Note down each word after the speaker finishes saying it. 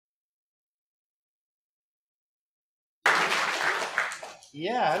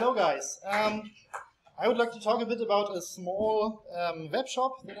Yeah, hello guys. I would like to talk a bit about a small web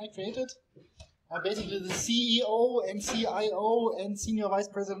shop that I created. I'm basically the CEO and CIO and Senior Vice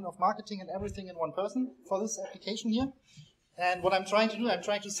President of Marketing and everything in one person for this application here. And what I'm trying to do, I'm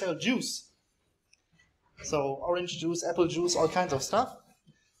trying to sell juice. So orange juice, apple juice, all kinds of stuff.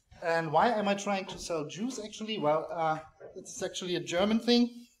 And why am I trying to sell juice actually? Well, it's actually a German thing.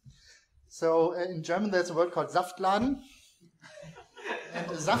 So in German there's a word called Saftladen. And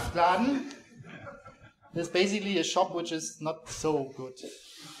a Saftladen is basically a shop which is not so good.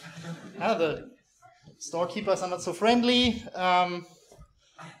 The storekeepers are not so friendly.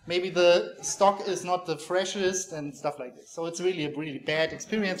 Maybe the stock is not the freshest and stuff like this. So it's really a really bad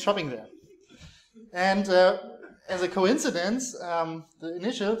experience shopping there. And as a coincidence, the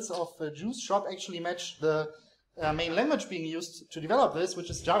initials of the juice shop actually match the main language being used to develop this, which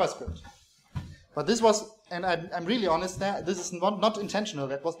is JavaScript. But this was, and I'm really honest there, this is not intentional.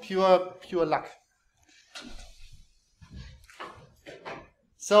 That was pure luck.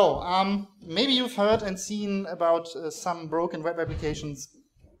 So, maybe you've heard and seen about some broken web applications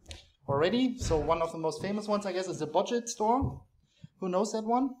already. So one of the most famous ones, I guess, is the Budget store. Who knows that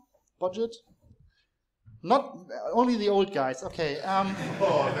one? Budget? Not only the old guys. Okay.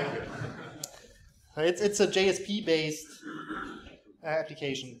 Oh, thank you. It's a JSP-based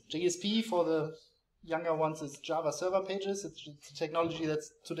application. JSP, for the younger ones, is Java Server Pages. It's a technology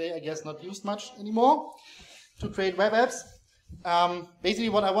that's today, I guess, not used much anymore to create web apps. Basically,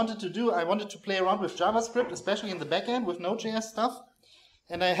 what I wanted to do, I wanted to play around with JavaScript, especially in the backend with Node.js stuff.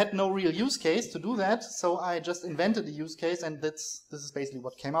 And I had no real use case to do that, so I just invented a use case, and this is basically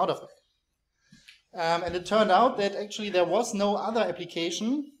what came out of it. And it turned out that actually there was no other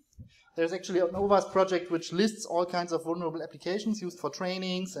application. There's actually an OWASP project which lists all kinds of vulnerable applications used for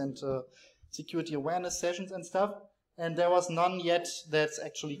trainings and security awareness sessions and stuff. And there was none yet that's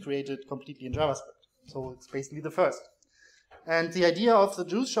actually created completely in JavaScript. So it's basically the first. And the idea of the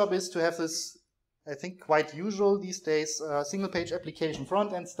juice shop is to have this, I think, quite usual these days, single-page application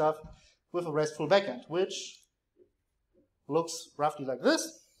front-end stuff with a RESTful backend, which looks roughly like this.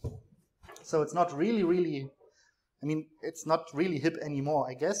 So it's not really, I mean, it's not really hip anymore,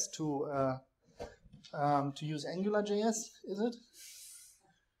 I guess, to use AngularJS, is it?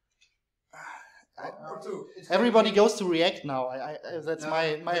 Everybody goes to React now. That's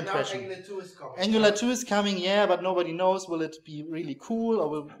my impression. Angular 2 is coming. Angular 2 is coming, yeah, but nobody knows. Will it be really cool or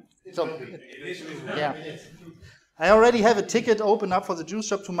will? Yeah. I already have a ticket open up for the juice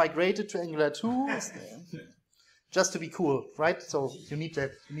shop to migrate it to Angular 2, just to be cool, right? So you need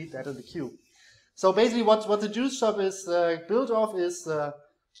that in the queue. So basically, what the juice shop is built of is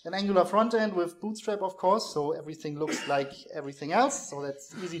an Angular front end with Bootstrap, of course. So everything looks like everything else. So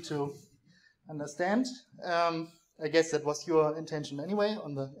that's easy to understand. I guess that was your intention anyway,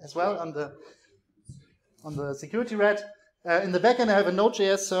 on the security red. In the backend, I have a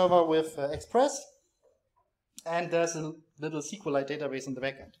Node.js server with Express, and there's a little SQLite database in the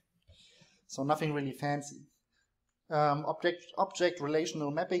backend. So nothing really fancy. Object relational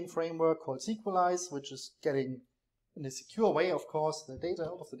mapping framework called SQLize, which is getting, in a secure way, of course, the data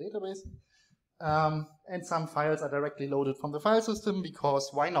out of the database. And some files are directly loaded from the file system,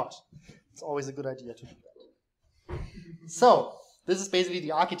 because why not? It's always a good idea to do that. So this is basically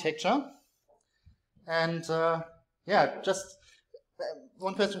the architecture. And yeah, just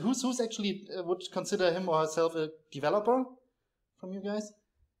one question. Who's actually would consider him or herself a developer from you guys?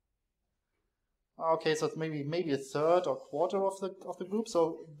 Okay, so it's maybe a third or quarter of the group.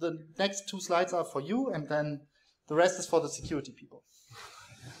 So the next two slides are for you, and then the rest is for the security people.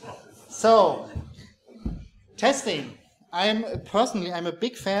 So testing. Personally, I'm a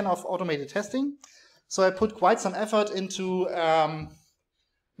big fan of automated testing. So I put quite some effort into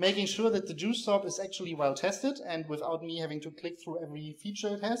making sure that the juice shop is actually well tested and without me having to click through every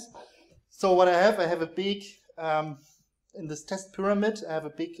feature it has. So what I have a big, in this test pyramid, I have a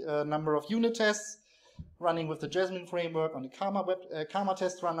big number of unit tests running with the Jasmine framework on the Karma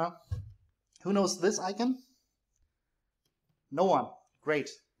test runner. Who knows this icon? No one. Great.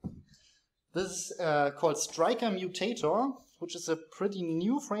 This is called Striker Mutator, which is a pretty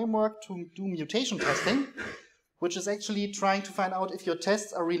new framework to do mutation testing, which is actually trying to find out if your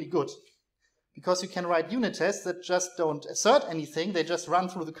tests are really good. Because you can write unit tests that just don't assert anything, they just run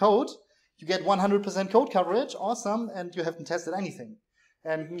through the code. You get 100% code coverage, awesome, and you haven't tested anything.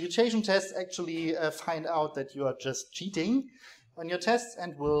 And mutation tests actually find out that you are just cheating on your tests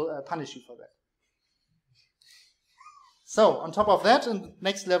and will punish you for that. So, on top of that, and the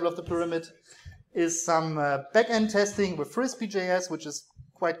next level of the pyramid is some back-end testing with Frisbee.js, which is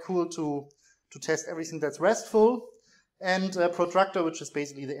quite cool to test everything that's RESTful. and Protractor, which is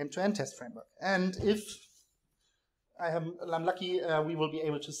basically the end-to-end test framework. And if I'm lucky, we will be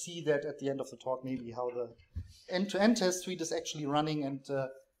able to see that at the end of the talk, maybe how the end-to-end test suite is actually running and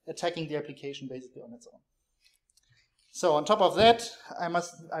attacking the application basically on its own. So on top of that,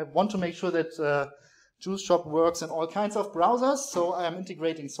 I want to make sure that Juice Shop works in all kinds of browsers. So I'm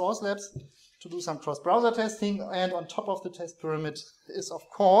integrating Source Labs to do some cross-browser testing. And on top of the test pyramid is, of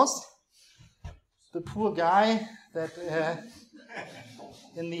course, the poor guy that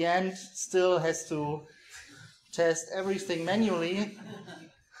in the end still has to test everything manually.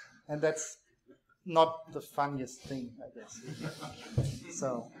 And that's not the funniest thing, I guess.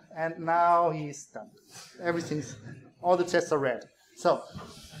 So, and now he's done. All the tests are red. So,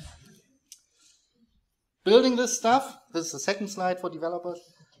 building this stuff, this is the second slide for developers,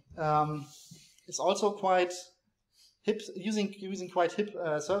 is also quite hip, using quite hip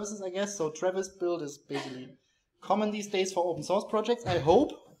services, I guess. So Travis build is basically common these days for open source projects, I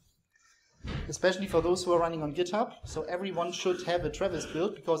hope, especially for those who are running on GitHub. So everyone should have a Travis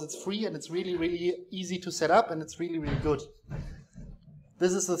build because it's free and it's really, really easy to set up and it's really, really good.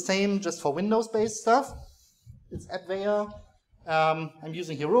 This is the same just for Windows-based stuff. It's AppWare. I'm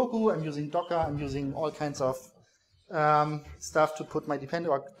using Heroku, I'm using Docker, I'm using all kinds of stuff to put my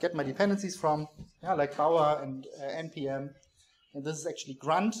get my dependencies from, like Bower and NPM. And this is actually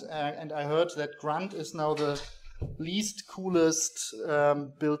Grunt, and I heard that Grunt is now the least coolest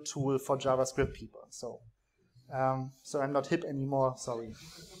build tool for JavaScript people. So I'm not hip anymore, sorry.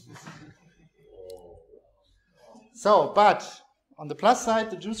 So, but on the plus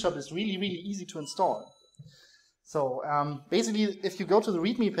side, the Juice Shop is really, really easy to install. So basically, if you go to the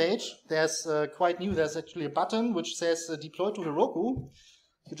README page, there's quite new. There's actually a button which says deploy to Heroku.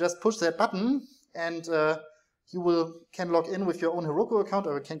 You just push that button, and you can log in with your own Heroku account,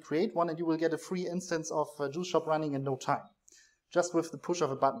 or you can create one, and you will get a free instance of Juice Shop running in no time, just with the push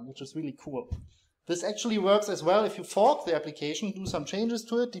of a button, which is really cool. This actually works as well if you fork the application, do some changes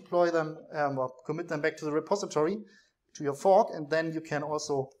to it, deploy them, or commit them back to the repository, to your fork, and then you can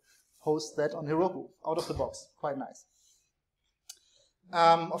also host that on Heroku, out of the box. Quite nice.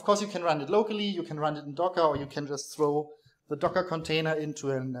 Of course, you can run it locally, you can run it in Docker, or you can just throw the Docker container into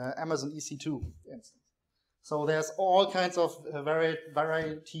an Amazon EC2 instance. So there's all kinds of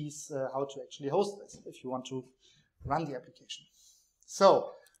varieties how to actually host this if you want to run the application.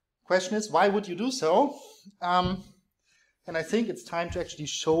 So, question is, why would you do so? And I think it's time to actually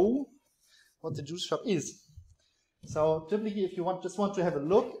show what the Juice Shop is. So typically, if you just want to have a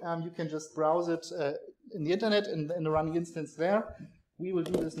look, you can just browse it in the internet in the running instance there. We will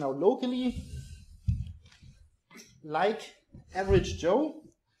do this now locally, like average Joe,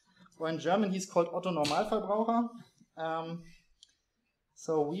 or in German he's called Otto Normalverbraucher.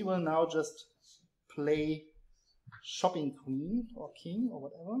 So we will now just play Shopping Queen or King or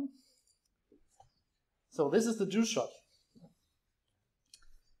whatever. So this is the Juice Shop.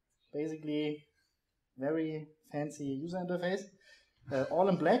 Basically, very fancy user interface, all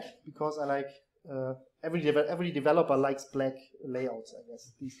in black, because I like every developer likes black layouts, I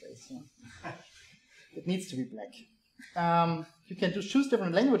guess, these days. Yeah. It needs to be black. You can choose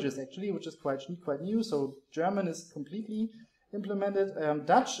different languages actually, which is quite new. So German is completely implemented.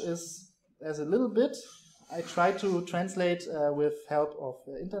 Dutch there's a little bit. I try to translate with help of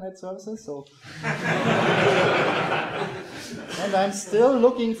internet services. So, and I'm still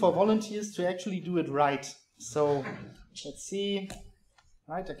looking for volunteers to actually do it right. So let's see,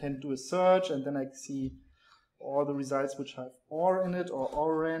 right? I can do a search, and then I see all the results which have or in it or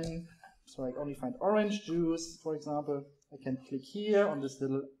orange. So I only find orange juice, for example. I can click here on this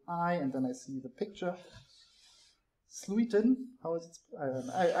little eye, and then I see the picture. Sluiten, how is it? I don't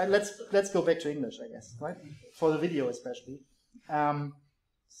know. Let's go back to English, I guess, right? For the video especially.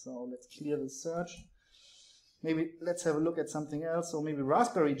 So let's clear the search. Maybe let's have a look at something else. So maybe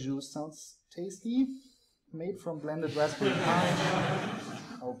raspberry juice sounds tasty. Made from blended raspberry pine.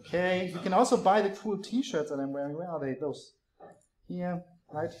 Okay, you can also buy the cool t-shirts that I'm wearing. Where are they? Those. Here,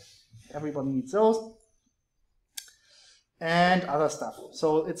 right? Everybody needs those. And other stuff.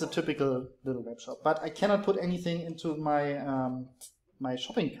 So it's a typical little web shop. But I cannot put anything into my my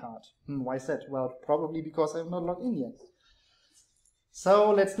shopping cart. Why is that? Well, probably because I'm not logged in yet.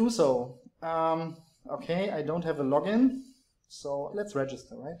 So let's do so. Okay, I don't have a login. So let's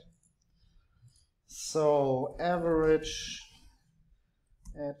register, right? So average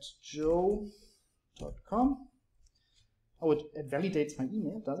at joe.com. Oh, it validates my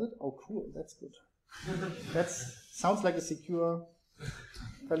email, does it? Oh, cool, that's good. That sounds like a secure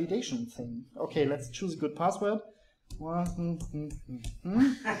validation thing. Okay, let's choose a good password.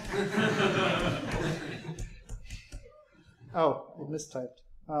 Oh, it mistyped.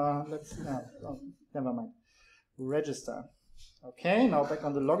 Never mind. Register. Okay, now back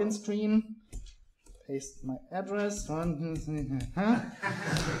on the login screen. Paste my address.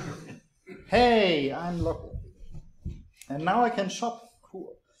 Hey, I'm logged in. And now I can shop.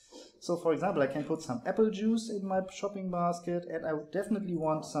 Cool. So for example, I can put some apple juice in my shopping basket, and I would definitely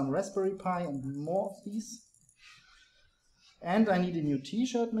want some Raspberry Pi and more of these. And I need a new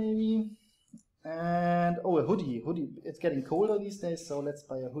t-shirt maybe. And, oh, a hoodie. It's getting colder these days, so let's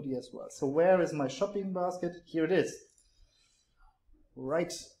buy a hoodie as well. So where is my shopping basket? Here it is.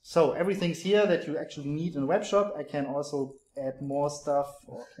 Right. So everything's here that you actually need in a web shop. I can also add more stuff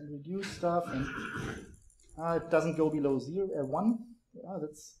or can reduce stuff. And it doesn't go below 1. Yeah,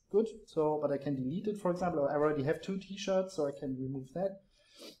 that's good. So, but I can delete it, for example. I already have 2 t-shirts, so I can remove that.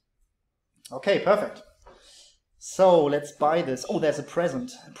 Okay, perfect. So let's buy this. Oh, there's a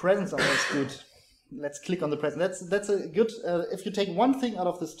present. Presents are always good. Let's click on the present. That's a good. If you take one thing out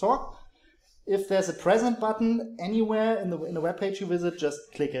of this talk, if there's a present button anywhere in the web page you visit, just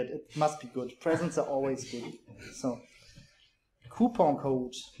click it. It must be good. Presents are always good. So coupon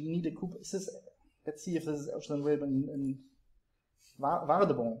code. We need a coupon. Let's see if this is actually available in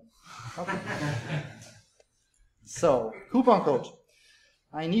Radboud. Okay. So coupon code.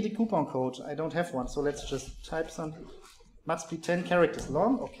 I need a coupon code. I don't have one, so let's just type something. Must be 10 characters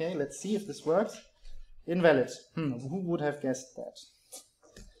long. Okay, let's see if this works. Invalid. Who would have guessed that?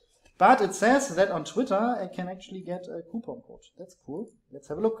 But it says that on Twitter I can actually get a coupon code. That's cool. Let's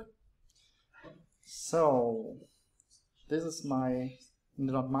have a look. So this is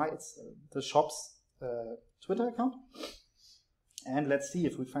it's the shop's Twitter account. And let's see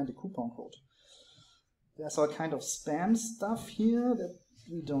if we find a coupon code. There's all kind of spam stuff here that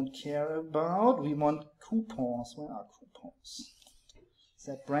we don't care about. We want coupons. Where are coupons? Is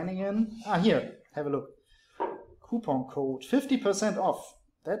that Brannigan? Here. Have a look. Coupon code. 50% off.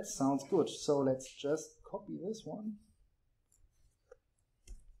 That sounds good. So let's just copy this one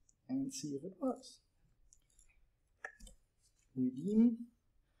and see if it works. Redeem.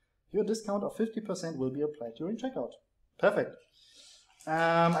 Your discount of 50% will be applied during checkout. Perfect.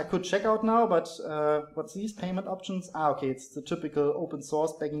 I could check out now, but what's these payment options? Okay, it's the typical open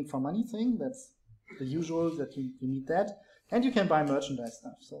source begging for money thing. That's the usual, that you need that. And you can buy merchandise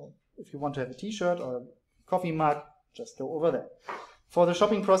stuff. So if you want to have a t-shirt or a coffee mug, just go over there. For the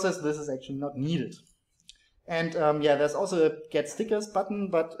shopping process, this is actually not needed. And yeah, there's also a get stickers button,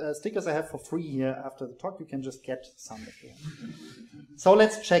 but stickers I have for free here after the talk. You can just get some if you want. So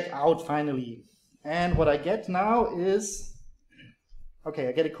let's check out finally. And what I get now is, okay,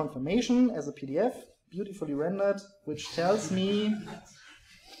 I get a confirmation as a PDF, beautifully rendered, which tells me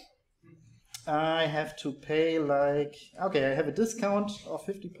I have to pay I have a discount of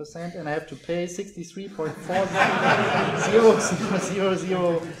 50% and I have to pay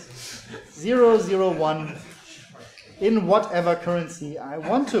 63.4000001 in whatever currency I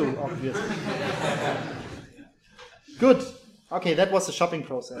want to, obviously. Good. Okay, that was the shopping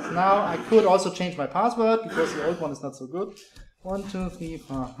process. Now I could also change my password because the old one is not so good. 1, 2, 3,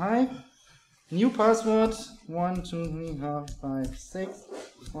 4, 5. New password. 1, 2, 3, 4, 5, 6.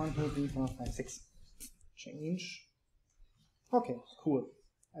 1, 2, 3, 4, 5, 6. Change. Okay, cool.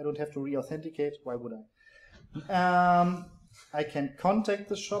 I don't have to re-authenticate. Why would I? I can contact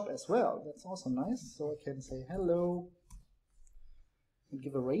the shop as well. That's also nice. So I can say hello and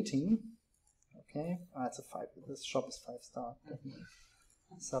give a rating. Okay. It's a 5. This shop is 5-star. Definitely.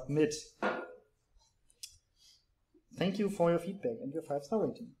 Submit. Thank you for your feedback and your 5-star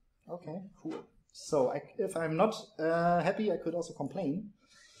rating. Okay, cool. So if I'm not happy, I could also complain.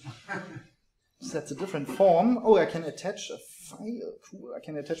 So that's a different form. Oh, I can attach a file. Cool. I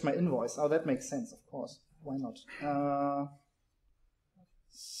can attach my invoice. Oh, that makes sense, of course. Why not?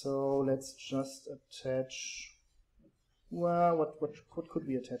 So let's just attach. Well, what could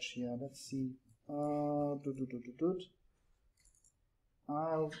we attach here? Let's see. I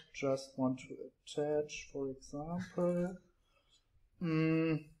just want to attach, for example,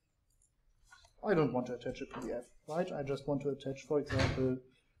 I don't want to attach a PDF, right? I just want to attach, for example,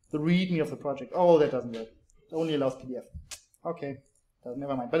 the README of the project. Oh, that doesn't work. It only allows PDF. Okay,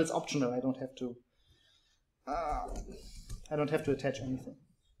 never mind. But it's optional. I don't have to. I don't have to attach anything.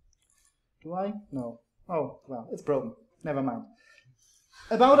 Do I? No. Oh, well, it's broken. Never mind.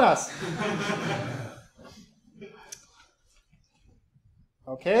 About us.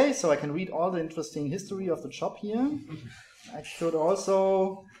 Okay, so I can read all the interesting history of the shop here. I could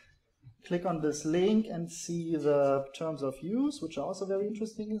also click on this link and see the terms of use, which are also very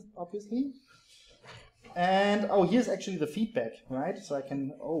interesting, obviously. And oh, here's actually the feedback, right? So I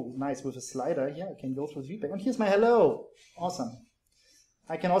can, oh, nice, with a slider here, I can go through the feedback. And here's my hello. Awesome.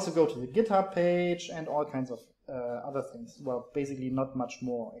 I can also go to the GitHub page and all kinds of other things. Well, basically not much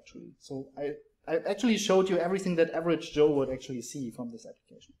more, actually. So I actually showed you everything that average Joe would actually see from this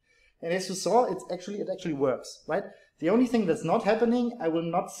application. And as you saw, it actually works, right? The only thing that's not happening, I will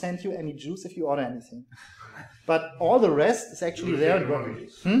not send you any juice if you order anything. But all the rest is actually there. You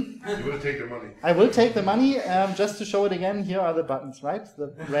will take the money. I will take the money. Just to show it again, here are the buttons, right?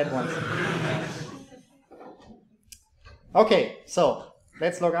 The red ones. Okay, so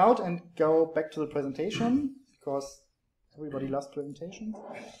let's log out and go back to the presentation, because everybody loves presentations.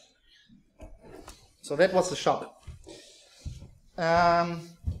 So that was the shop. I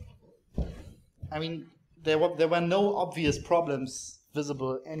mean, there were no obvious problems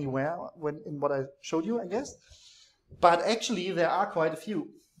visible anywhere in what I showed you, I guess. But actually, there are quite a few.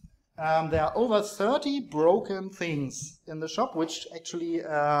 There are over 30 broken things in the shop, which actually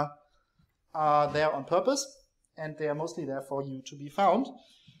are there on purpose, and they are mostly there for you to be found,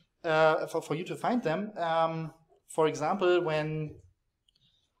 for you to find them. For example, when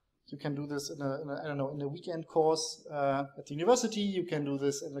you can do this in a weekend course at the university. You can do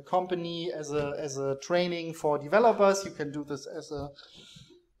this in a company as a training for developers. You can do this as a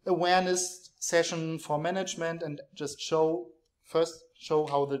awareness session for management, and just first show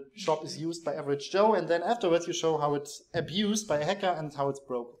how the shop is used by average Joe, and then afterwards you show how it's abused by a hacker and how it's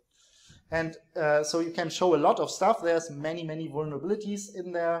broken. And so you can show a lot of stuff. There's many vulnerabilities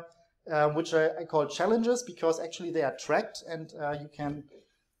in there, which I call challenges, because actually they are tracked, and you can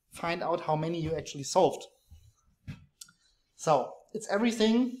find out how many you actually solved. So it's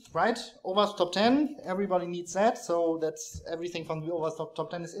everything, right? OWASP Top 10, everybody needs that. So that's everything from the OWASP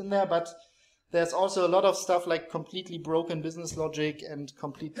Top 10 is in there, but there's also a lot of stuff like completely broken business logic and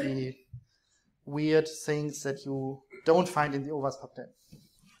completely weird things that you don't find in the OWASP Top 10.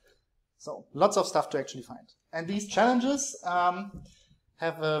 So lots of stuff to actually find. And these challenges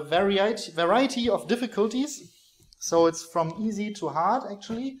have a variety of difficulties. So it's from easy to hard,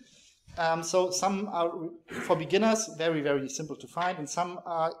 actually. So some are, for beginners, very simple to find, and some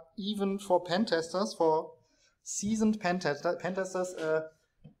are even for pen testers, for seasoned pen testers,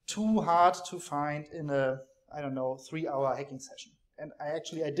 too hard to find in a, 3-hour hacking session. And I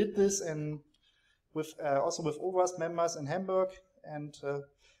did this also with OWASP members in Hamburg, and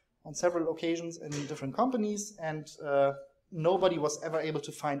on several occasions in different companies, and nobody was ever able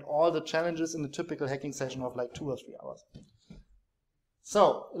to find all the challenges in a typical hacking session of like 2 or 3 hours.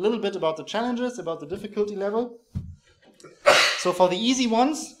 So, a little bit about the challenges, about the difficulty level. So for the easy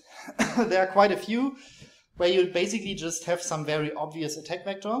ones, there are quite a few, where you basically just have some very obvious attack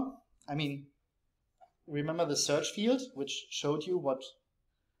vector. I mean, remember the search field, which showed you what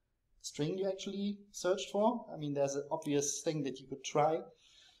string you actually searched for? I mean, there's an obvious thing that you could try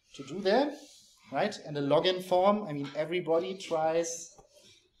to do there, right? And a login form, I mean, everybody tries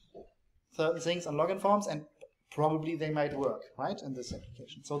certain things on login forms, and probably they might work, right, in this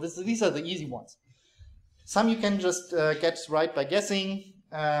application. So these are the easy ones. Some you can just get right by guessing.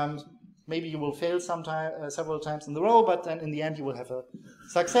 Maybe you will fail several times in a row, but then in the end you will have a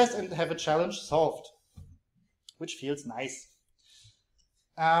success and have a challenge solved, which feels nice.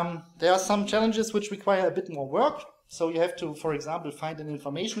 There are some challenges which require a bit more work. So you have to, for example, find an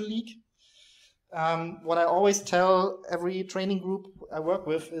information leak. What I always tell every training group I work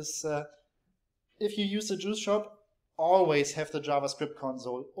with is, if you use the Juice Shop, always have the JavaScript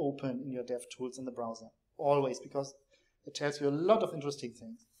console open in your DevTools in the browser. Always, because it tells you a lot of interesting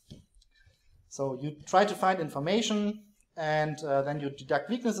things. So you try to find information, and then you deduct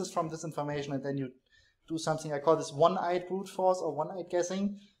weaknesses from this information, and then you do something, I call this one-eyed brute force or one-eyed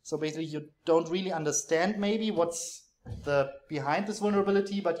guessing. So basically you don't really understand maybe what's behind this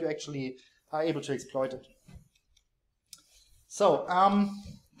vulnerability, but you actually are able to exploit it. So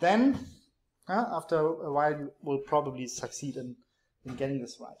then, after a while, you will probably succeed in getting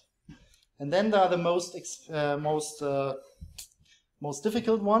this right. And then there are the most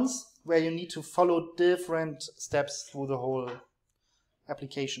difficult ones, where you need to follow different steps through the whole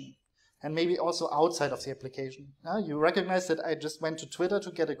application, and maybe also outside of the application. You recognize that I just went to Twitter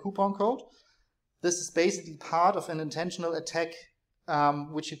to get a coupon code. This is basically part of an intentional attack,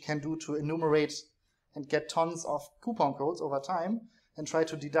 which you can do to enumerate and get tons of coupon codes over time, and try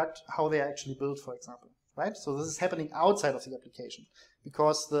to deduct how they are actually built, for example, right? So this is happening outside of the application,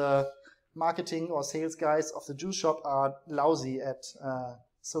 because the marketing or sales guys of the Juice Shop are lousy at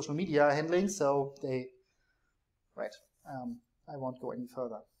social media handling, so I won't go any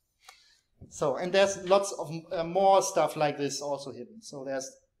further. So, and there's lots of more stuff like this also hidden. So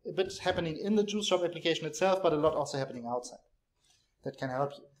there's a bit happening in the juice shop application itself, but a lot also happening outside that can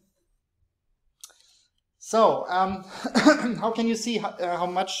help you. So, how can you see how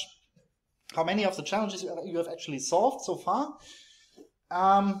many of the challenges you have actually solved so far?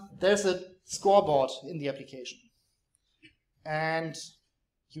 There's a scoreboard in the application. And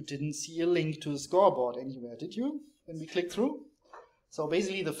you didn't see a link to the scoreboard anywhere, did you, when we click through? So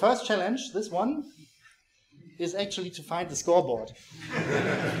basically the first challenge, this one, is actually to find the scoreboard.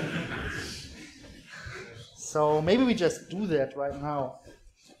 So maybe we just do that right now.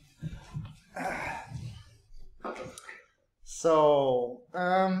 So,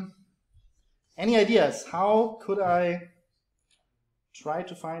 any ideas? How could I try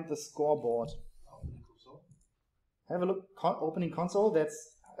to find the scoreboard? Have a look, opening console,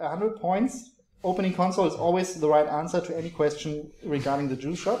 that's 100 points. Opening console is always the right answer to any question regarding the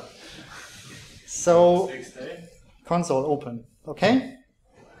juice shop. So, console open, okay?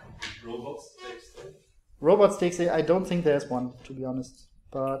 Robots takes it. I don't think there's one, to be honest.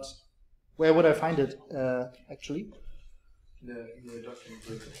 But where would I find it, actually? The document.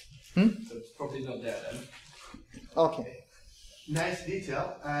 So it's probably not there then. Okay. Nice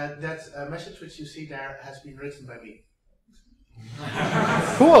detail. That message which you see there has been written by me.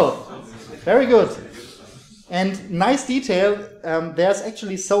 Cool. Very good. And nice detail. There's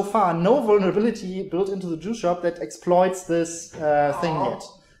actually so far no vulnerability built into the juice shop that exploits this thing yet.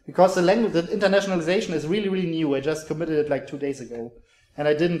 Because the internationalization is really, really new. I just committed it like 2 days ago. And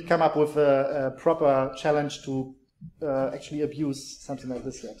I didn't come up with a proper challenge to actually abuse something like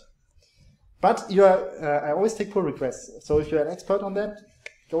this yet. But you are, I always take pull requests. So if you're an expert on that,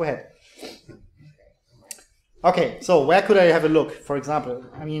 go ahead. Okay, so where could I have a look, for example?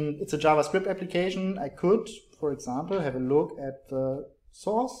 I mean, it's a JavaScript application. I could, for example, have a look at the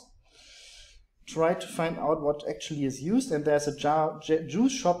source, try to find out what actually is used, and there's a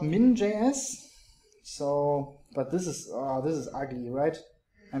juice shop min.js. So, but this is ugly, right?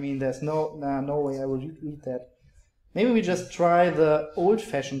 I mean, there's no way I will read that. Maybe we just try the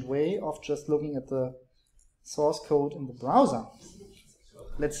old-fashioned way of just looking at the source code in the browser.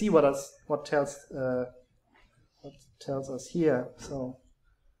 Let's see what tells us here. So,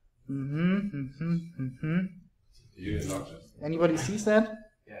 Anybody sees that?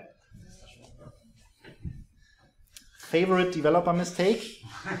 Yeah. Favorite developer mistake?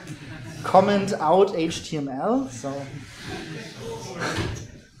 Comment out HTML.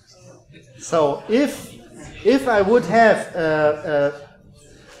 So if I would have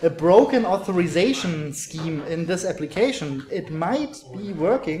a broken authorization scheme in this application, it might be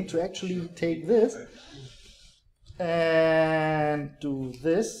working to actually take this and do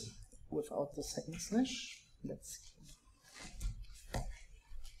this without the second slash. Let's see.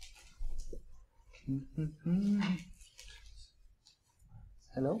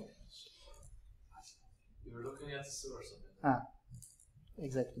 Hello? You were looking at the source of it. Ah,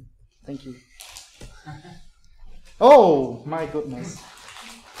 exactly. Thank you. Oh, my goodness.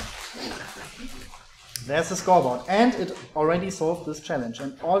 There's the scoreboard. And it already solved this challenge.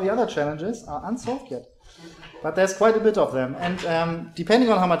 And all the other challenges are unsolved yet. But there's quite a bit of them. And depending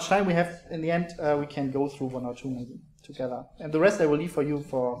on how much time we have in the end, we can go through one or two maybe together. And the rest I will leave for you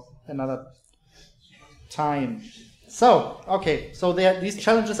for another time. So, okay. So these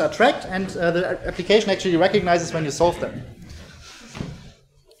challenges are tracked, and the application actually recognizes when you solve them.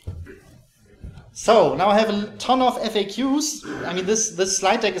 So now I have a ton of FAQs. I mean, this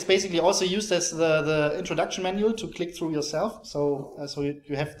slide deck is basically also used as the introduction manual to click through yourself. So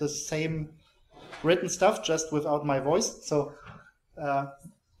you have the same written stuff just without my voice. So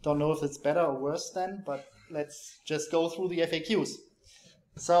don't know if it's better or worse then, but let's just go through the FAQs.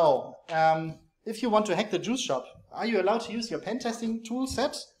 So if you want to hack the juice shop, are you allowed to use your pen testing tool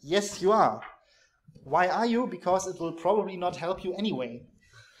set? Yes, you are. Why are you? Because it will probably not help you anyway.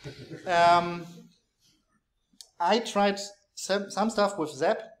 I tried some stuff with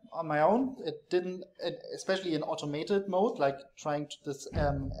Zap on my own. It didn't, especially in automated mode, like trying this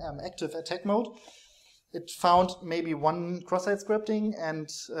active attack mode. It found maybe one cross-site scripting and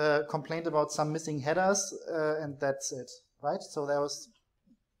complained about some missing headers, and that's it, right? So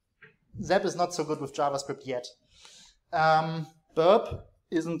Zap is not so good with JavaScript yet. Burp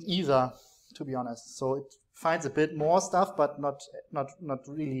isn't either, to be honest. So it finds a bit more stuff, but not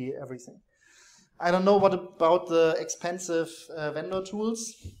really everything. I don't know what about the expensive vendor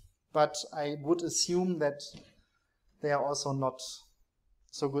tools, but I would assume that they are also not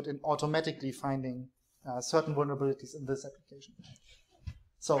so good in automatically finding certain vulnerabilities in this application.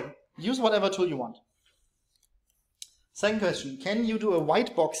 So use whatever tool you want. Second question, can you do a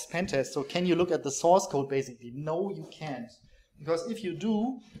white box pen test? So can you look at the source code basically? No, you can't. Because if you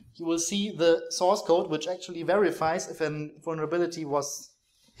do, you will see the source code which actually verifies if a vulnerability was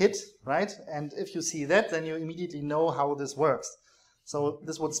hit, right? And if you see that, then you immediately know how this works. So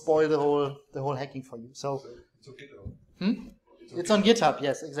this would spoil the whole hacking for you. So it's on GitHub. It's on GitHub,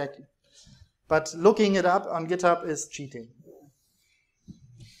 yes, exactly. But looking it up on GitHub is cheating.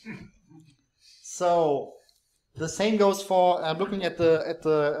 So the same goes for looking at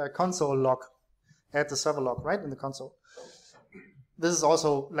the console log, at the server log, right, in the console. This is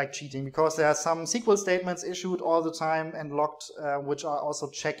also like cheating because there are some SQL statements issued all the time and logged, which are also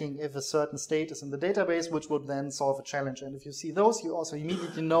checking if a certain state is in the database, which would then solve a challenge. And if you see those, you also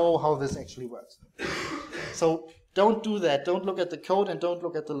immediately know how this actually works. So don't do that. Don't look at the code and don't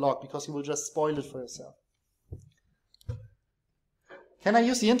look at the log because you will just spoil it for yourself. Can I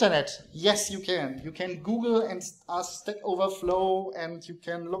use the internet? Yes, you can. You can Google and ask Stack Overflow, and you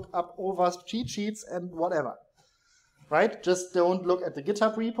can look up OWASP cheat sheets and whatever. Right? Just don't look at the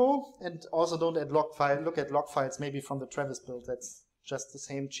GitHub repo, and also don't look at log files maybe from the Travis build. That's just the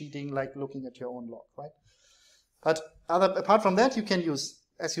same cheating like looking at your own log, right? But apart from that, you can use,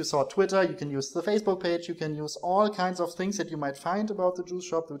 as you saw, Twitter, you can use the Facebook page, you can use all kinds of things that you might find about the juice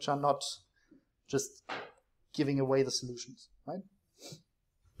shop, which are not just giving away the solutions, right?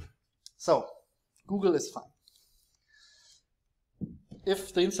 So, Google is fine.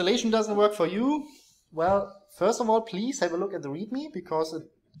 If the installation doesn't work for you, well, first of all, please have a look at the README, because it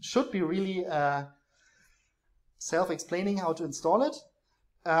should be really self-explaining how to install it.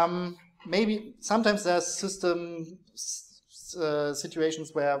 Maybe sometimes there's system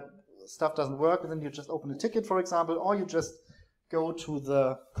situations where stuff doesn't work, and then you just open a ticket, for example, or you just go to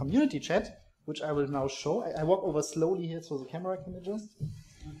the community chat, which I will now show. I walk over slowly here so the camera can adjust.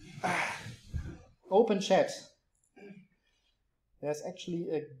 Open chat. There's actually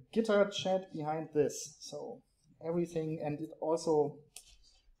a Gitter chat behind this. So everything, and it also,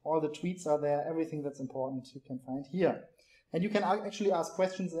 all the tweets are there, everything that's important you can find here. And you can actually ask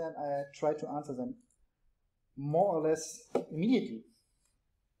questions and I try to answer them more or less immediately.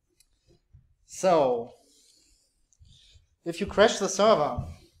 So, if you crash the server,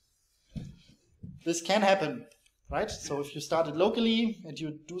 this can happen, right? So if you start it locally and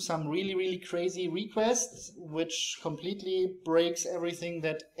you do some really, really crazy requests, which completely breaks everything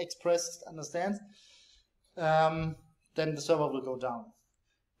that Express understands, then the server will go down.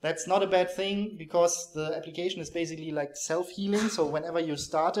 That's not a bad thing because the application is basically like self-healing. So whenever you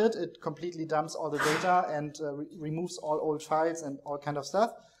start it, it completely dumps all the data and removes all old files and all kind of stuff,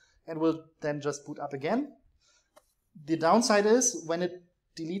 and will then just boot up again. The downside is when it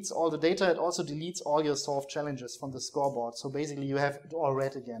deletes all the data, it also deletes all your solved challenges from the scoreboard. So basically you have it all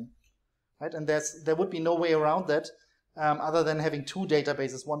red again, right? And there would be no way around that other than having two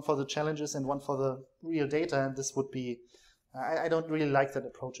databases, one for the challenges and one for the real data. And this would be, I don't really like that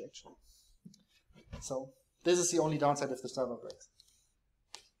approach actually. So this is the only downside if the server breaks.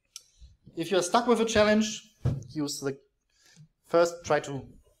 If you're stuck with a challenge, first try to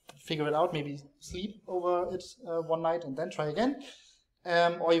figure it out, maybe sleep over it one night and then try again.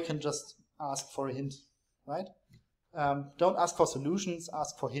 Or you can just ask for a hint, right? Don't ask for solutions,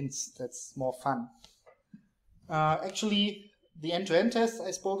 ask for hints. That's more fun. Actually, the end-to-end tests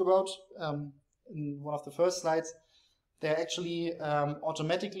I spoke about in one of the first slides, they're actually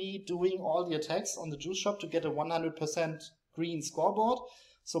automatically doing all the attacks on the juice shop to get a 100% green scoreboard.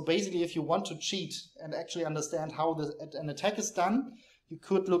 So basically, if you want to cheat and actually understand how an attack is done, you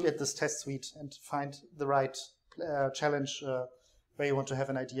could look at this test suite and find the right challenge where you want to have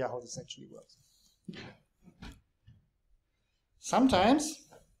an idea how this actually works. Sometimes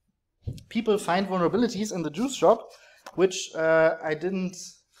people find vulnerabilities in the juice shop which I didn't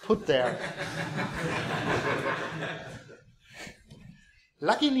put there.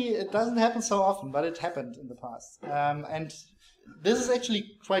 Luckily, it doesn't happen so often, but it happened in the past. And this is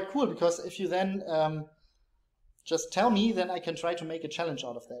actually quite cool because if you then just tell me, then I can try to make a challenge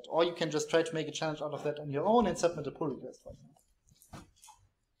out of that. Or you can just try to make a challenge out of that on your own and submit a pull request, for example.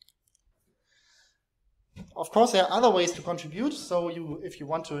 Of course, there are other ways to contribute. So if you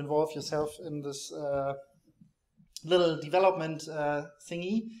want to involve yourself in this little development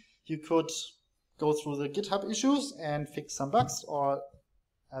thingy, you could go through the GitHub issues and fix some bugs, or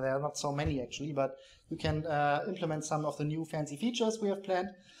there are not so many actually, but you can implement some of the new fancy features we have planned.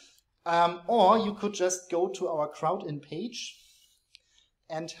 Or you could just go to our crowd-in page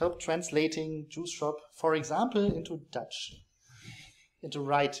and help translating Juice Shop, for example, into Dutch, into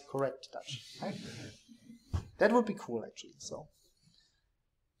correct Dutch. Right? That would be cool, actually. So,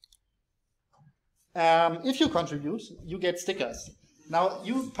 if you contribute, you get stickers. Now,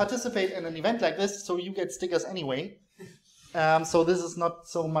 you participate in an event like this, so you get stickers anyway. So this is not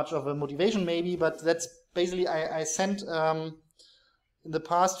so much of a motivation maybe, but that's basically, I sent, in the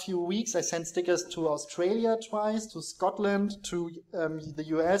past few weeks, I sent stickers to Australia twice, to Scotland, to the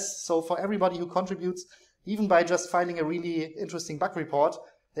US. So for everybody who contributes, even by just filing a really interesting bug report,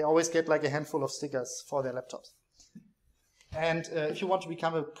 they always get like a handful of stickers for their laptops. And if you want to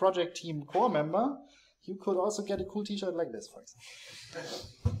become a project team core member, you could also get a cool t-shirt like this, for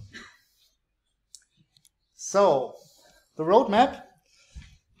example. So, the roadmap.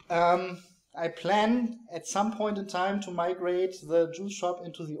 I plan at some point in time to migrate the juice shop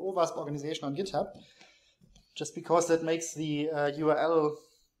into the OWASP organization on GitHub, just because that makes the URL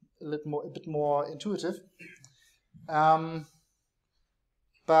a bit more intuitive.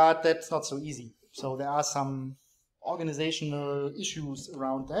 But that's not so easy. So there are some organizational issues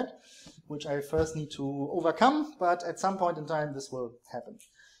around that, which I first need to overcome, but at some point in time this will happen.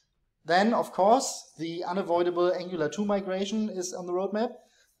 Then, of course, the unavoidable Angular 2 migration is on the roadmap.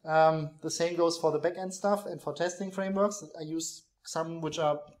 The same goes for the backend stuff and for testing frameworks. I use some which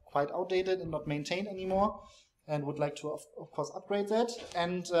are quite outdated and not maintained anymore, and would like to, of course, upgrade that.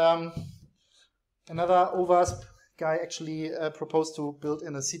 And another OWASP guy actually proposed to build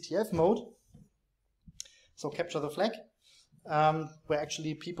in a CTF mode, so capture the flag, where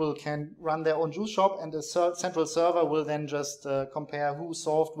actually people can run their own juice shop, and a central server will then just compare who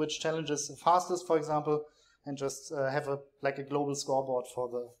solved which challenges the fastest, for example, and just have a global scoreboard for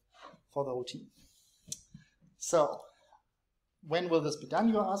the whole team. So, when will this be done,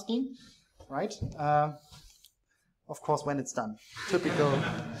 you are asking, right? Of course, when it's done. Typical,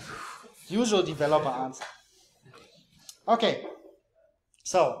 usual developer answer. Okay,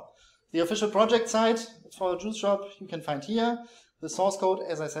 so the official project site for Juice Shop you can find here. The source code,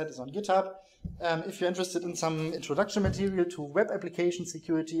 as I said, is on GitHub. If you're interested in some introduction material to web application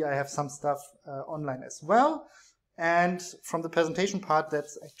security, I have some stuff online as well. And from the presentation part,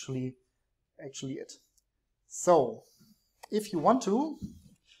 that's actually it. So, if you want to,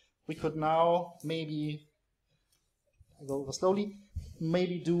 we could now maybe, I go over slowly,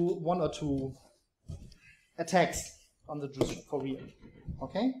 maybe do one or two attacks on the Juice Shop for real.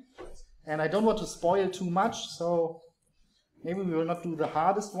 Okay? And I don't want to spoil too much, so maybe we will not do the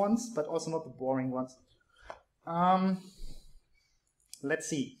hardest ones, but also not the boring ones. Let's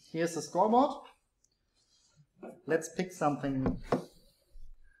see. Here's the scoreboard. Let's pick something.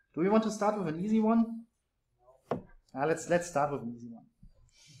 Do we want to start with an easy one? Let's start with an easy one.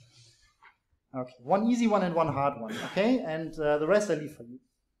 Okay, one easy one and one hard one. Okay, and the rest I leave for you.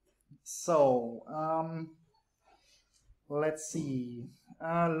 So, let's see.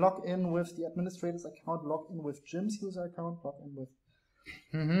 Log in with the administrator's account, log in with Jim's user account, log in with...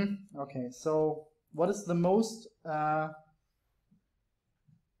 Okay, so what is the most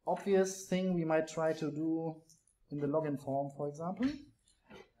obvious thing we might try to do in the login form, for example?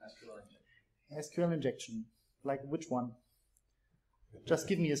 SQL injection. Like which one? Just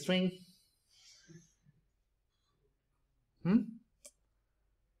give me a string.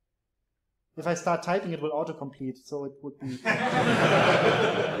 If I start typing, it will autocomplete, so it would be...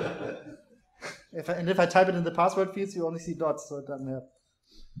 if I type it in the password fields, you only see dots, so it doesn't help.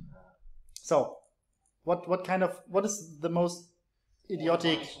 So, what is the most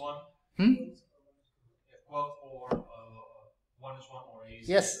idiotic... Quote or 1 is 1 or A is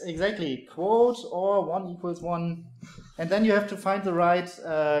Yes, exactly. Quote or 1 equals 1. And then you have to find the right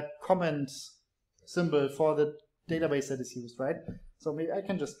comment symbol for the database that is used, right? So maybe I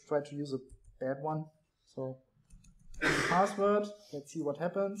can just try to use a bad one. So password, let's see what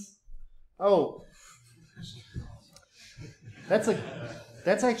happens. Oh, that's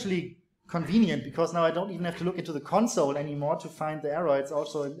actually convenient, because now I don't even have to look into the console anymore to find the error. It's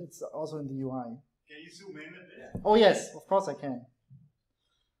also in the UI. Can you zoom in a bit? Oh yes, of course I can.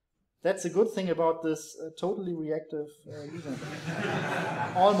 That's a good thing about this totally reactive user.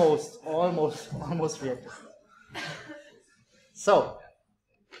 almost reactive. So,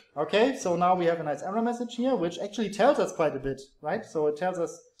 okay, so now we have a nice error message here, which actually tells us quite a bit, right? So it tells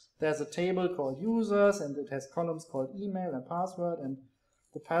us there's a table called users, and it has columns called email and password, and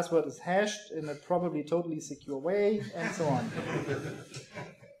the password is hashed in a probably totally secure way, and so on.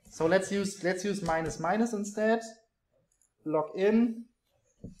 So let's use -- instead. Log in,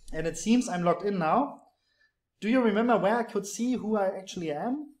 and it seems I'm logged in now. Do you remember where I could see who I actually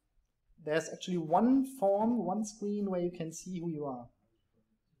am? There's actually one form, one screen where you can see who you are.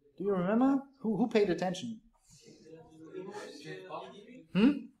 Do you remember? Who paid attention?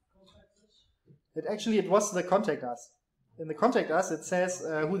 It was the contact us. In the contact us, it says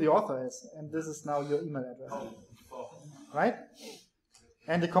who the author is, and this is now your email address. Right?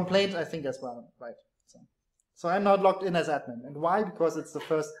 And the complaint, I think, as well, right? So I'm not logged in as admin. And why? Because it's the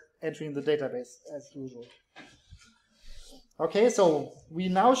first entry in the database, as usual. Okay, so we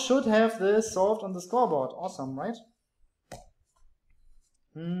now should have this solved on the scoreboard. Awesome, right?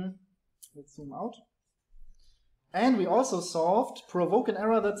 Let's zoom out. And we also solved provoke an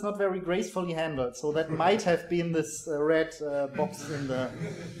error that's not very gracefully handled. So that might have been this red box in the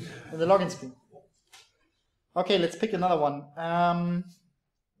login screen. Okay, let's pick another one.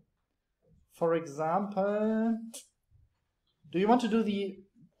 For example, do you want to do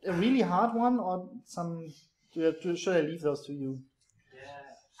a really hard one or some? Should I leave those to you?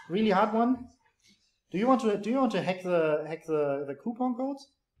 Yeah. Really hard one? Do you want to hack the coupon codes,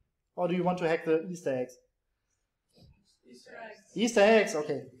 or do you want to hack the Easter eggs? Easter eggs. Easter eggs.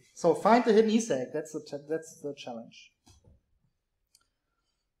 Okay. So find the hidden Easter egg. That's the challenge.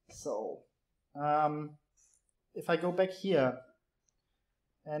 So, if I go back here,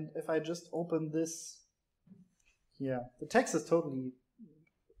 and if I just open this here, the text is totally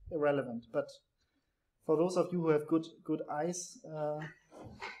irrelevant. But for those of you who have good eyes,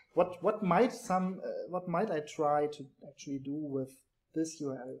 what might I try to actually do with this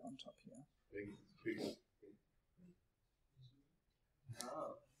URL on top here?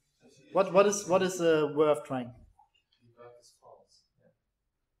 What is worth trying?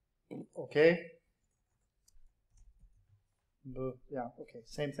 Okay. Yeah. Okay.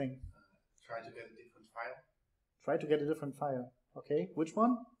 Same thing. Try to get a different file. Try to get a different file. Okay. Which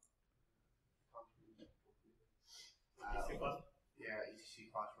one? etc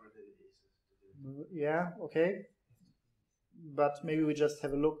password. Yeah. Okay. But maybe we just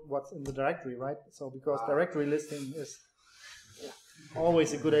have a look what's in the directory, right? So because directory listing is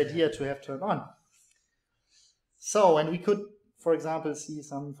always a good idea to have turned on. So, and we could, for example, see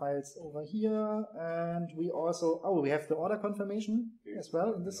some files over here, and we also, we have the order confirmation as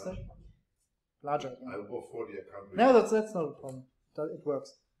well in this step. Larger. Yeah. I'll go for the account. No, that's not a problem. It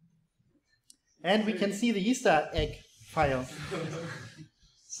works. And we can see the Easter egg file.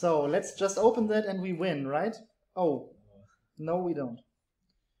 So let's just open that and we win, right? Oh, no we don't.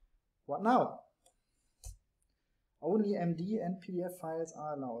 What now? Only MD and PDF files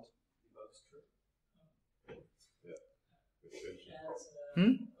are allowed.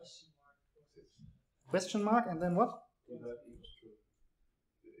 Question mark and then what?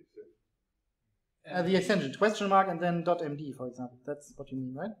 The extension, question mark and then .md, for example. That's what you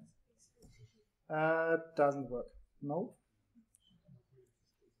mean, right? Doesn't work. No.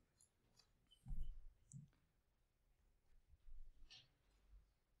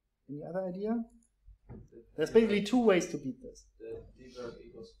 Any other idea? There's basically two ways to beat this. The debug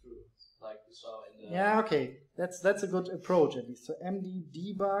equals true, like we saw in the... Yeah, okay. That's a good approach at least. So md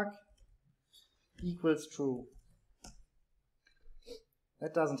debug equals true.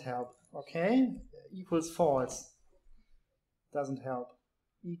 That doesn't help. Okay. Equals false. Doesn't help.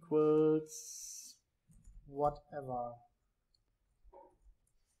 Equals whatever.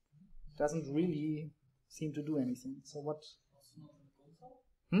 Doesn't really seem to do anything. So what?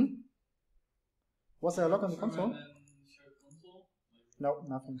 Was there a log on the console? No,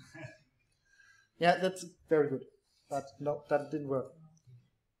 nothing. Yeah, that's very good. But no, that didn't work.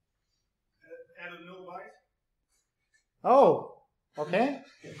 Add a null byte. Oh, okay.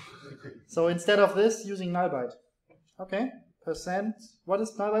 So instead of this, using null byte. Okay. Percent, what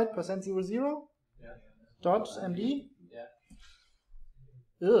is null byte? Percent 00? Yeah. Dot MD?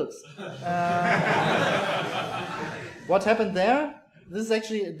 Yeah. Ugh. What happened there? This is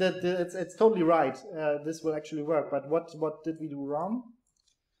actually, it's totally right. This will actually work. But what did we do wrong?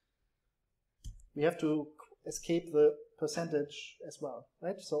 We have to escape the percentage as well,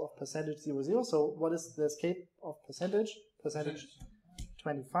 right? So of percentage 00. So what is the escape of percentage? Percentage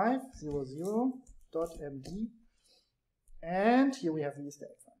 25 00 dot MD. And here we have the Easter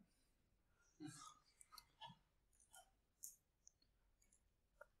egg file.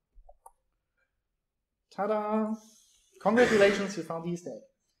 Ta-da! Congratulations, you found the Easter egg.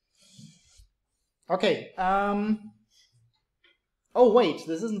 Okay. Oh wait,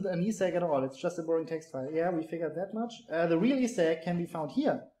 this isn't an Easter egg at all. It's just a boring text file. Yeah, we figured that much. The real Easter egg can be found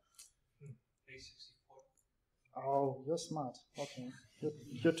here. Oh, you're smart. Okay.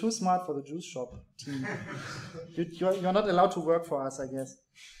 You're too smart for the juice shop team. You're not allowed to work for us, I guess.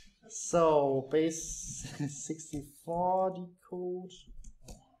 So, base 64 decode.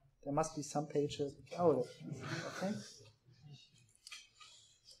 There must be some pages. Oh, okay.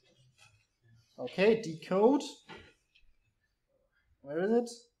 Okay, decode. Where is it?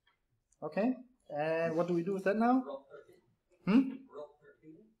 Okay. And what do we do with that now?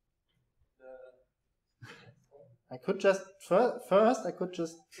 I could just, first I could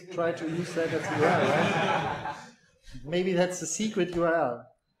just try to use that as URL, right? Maybe that's the secret URL.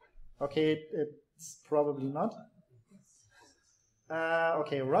 Okay, it's probably not.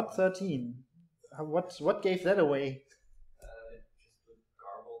 Okay, ROT13. What gave that away? Just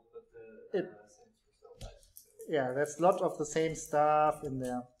garbled, but yeah, there's a lot of the same stuff in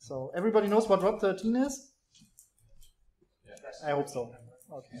there. So everybody knows what ROT13 is? Yes. I hope so.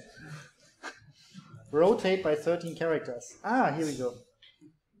 Okay. Rotate by 13 characters. Ah, here we go.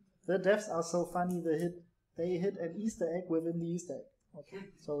 The devs are so funny. They hit an Easter egg within the Easter egg. Okay,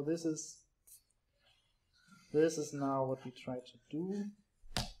 so this is now what we try to do.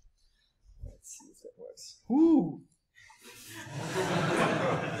 Let's see if that works. Woo!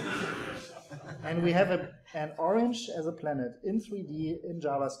 And we have an orange as a planet in 3D in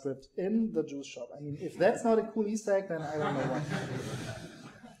JavaScript in the juice shop. I mean, if that's not a cool Easter egg, then I don't know what.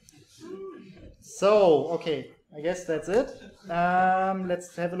 So, okay, I guess that's it.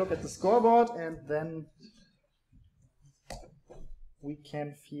 Let's have a look at the scoreboard, and then we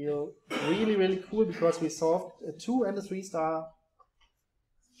can feel really, really cool because we solved a 2- and a 3-star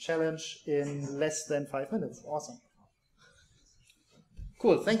challenge in less than 5 minutes. Awesome.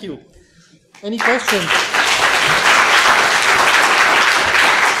 Cool, thank you. Any questions?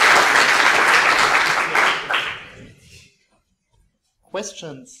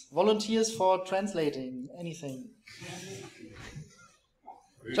 Questions? Volunteers for translating? Anything?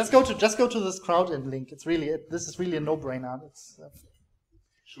 Just go to this crowd-in link. It's really this is really a no-brainer.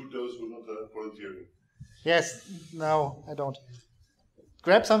 Shoot those who are not volunteering. Yes. No, I don't.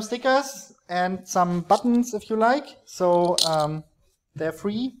 Grab some stickers and some buttons if you like. So they're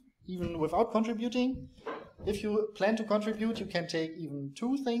free, even without contributing. If you plan to contribute, you can take even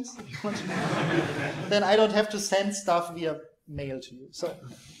 2 things if you want to. Then I don't have to send stuff via mail to you. So,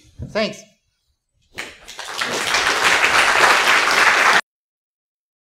 thanks.